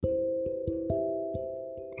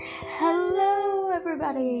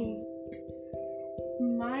everybody.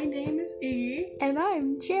 My name is E. And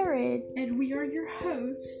I'm Jared. And we are your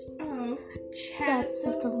hosts of Chats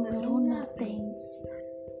of the Little Nothings.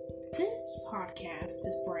 This podcast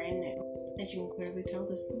is brand new. As you can clearly tell,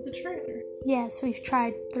 this is the trailer. Yes, we've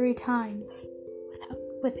tried 3 times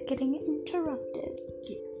with getting interrupted.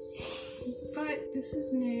 Yes. But this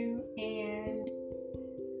is new, and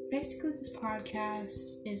basically this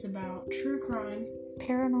podcast is about true crime,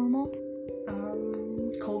 Paranormal.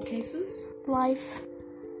 cold cases, Life.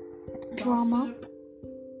 Drama. gossip,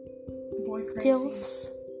 boy crazy,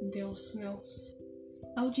 Dilfs. MILFs,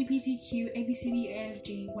 LGBTQ, ABCD,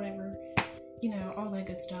 AFG, whatever, all that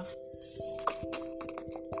good stuff.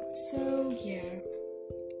 So, yeah.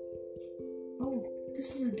 Oh,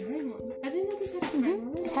 this is a time limit. I didn't know this had a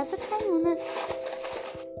time limit. It has a time limit.